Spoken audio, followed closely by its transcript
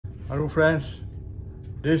Hello friends,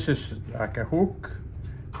 this is like a hook,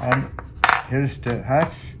 and here's the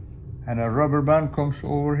hatch, and a rubber band comes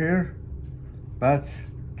over here. But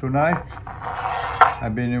tonight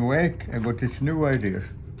I've been awake, I got this new idea.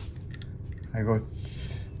 I got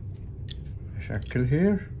a shackle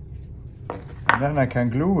here, and then I can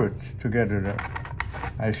glue it together there.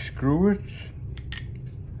 I screw it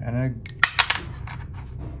and I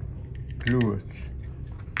glue it.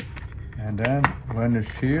 And then when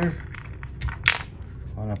it's here,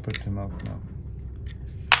 I'm gonna put them up now.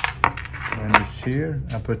 When it's here,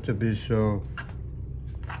 I put a piece of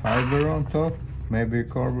fiber on top, maybe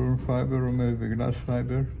carbon fiber or maybe glass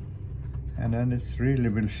fiber. And then it really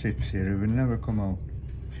will sit here, it will never come out.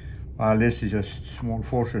 Well, this is just small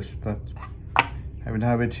forces, but I will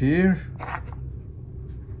have it here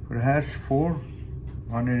for the hatch,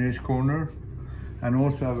 one in this corner, and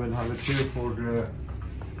also I will have it here for the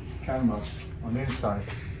canvas on the inside.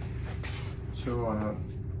 So I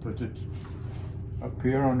put it up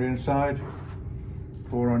here on the inside,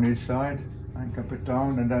 4 on each side, and can put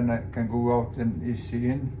down, and then I can go out and easy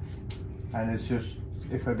in. And it's just,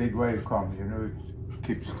 if a big wave comes, you know, it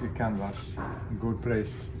keeps the canvas in good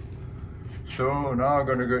place. So now I'm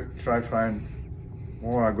gonna go try find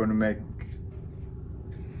more. I'm gonna make,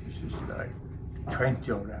 this is like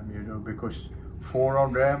 20 of them, you know, because 4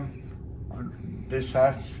 of them on this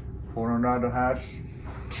hatch, 4 on the other hatch,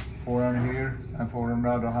 4 on here, and 4 on the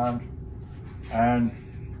other hand. And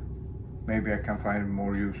maybe I can find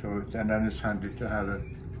more use of it. And then it's handy to have a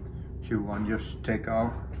few one just take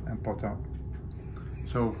out and put on.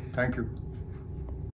 So thank you.